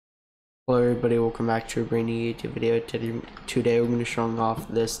Hello everybody, welcome back to a brand new YouTube video. Today we're going to be showing off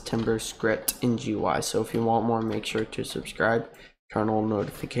this Timber script in GUI. So if you want more, make sure to subscribe, turn all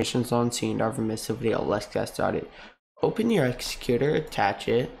notifications on so you never miss a video. Let's get started. Open your executor, attach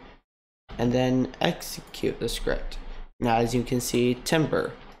it, and then execute the script. Now as you can see,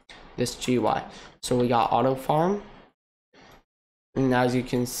 Timber, this GUI. So we got auto farm, and as you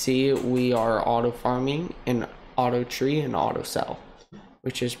can see, we are auto farming in auto tree and auto sell,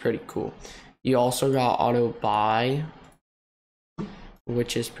 which is pretty cool. You also got auto buy,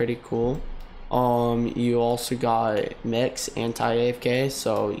 which is pretty cool. You also got mix anti-AFK,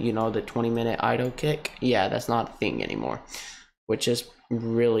 so you know the 20-minute idle kick. Yeah, that's not a thing anymore, which is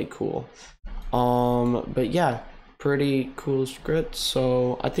really cool. But yeah, pretty cool script.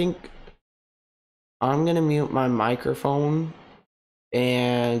 So I think I'm gonna mute my microphone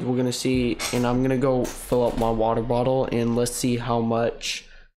and we're gonna see, and I'm gonna go fill up my water bottle and let's see how much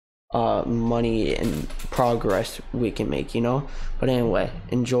money and progress we can make, you know. But anyway,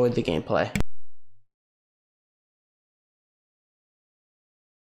 enjoy the gameplay.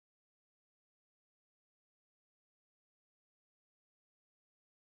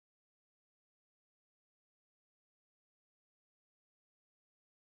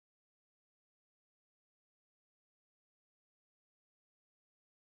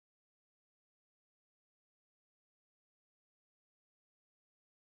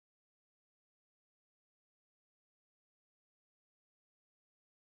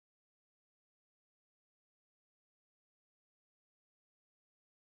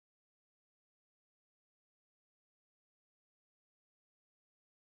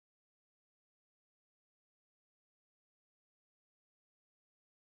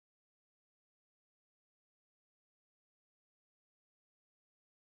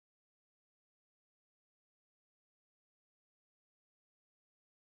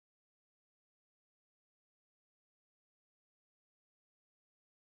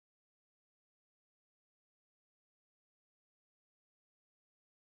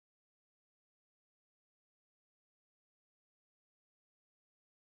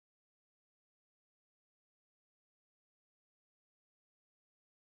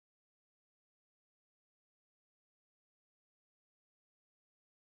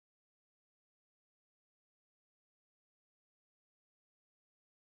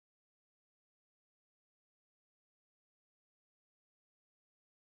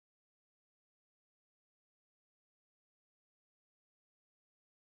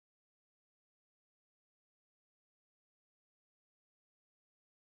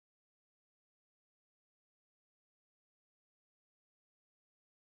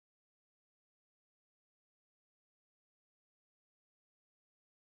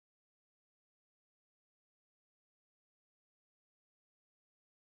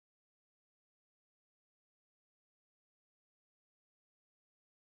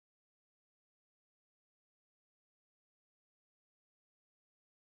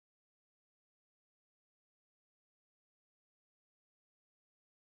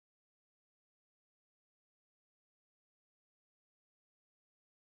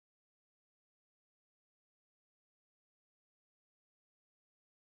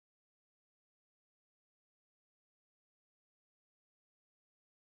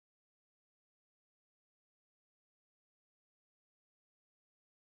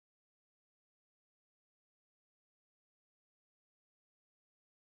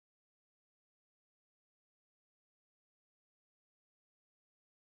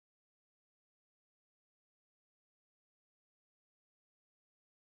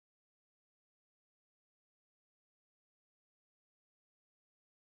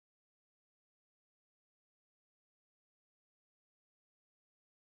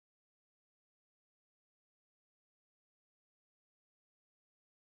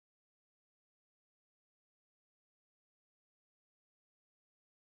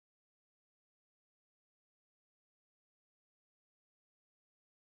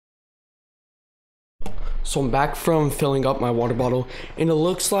 So I'm back from filling up my water bottle and it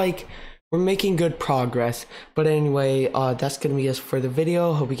looks like we're making good progress. But anyway, that's gonna be it for the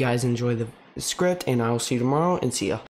video. Hope you guys enjoy the script and I will see you tomorrow, and see ya.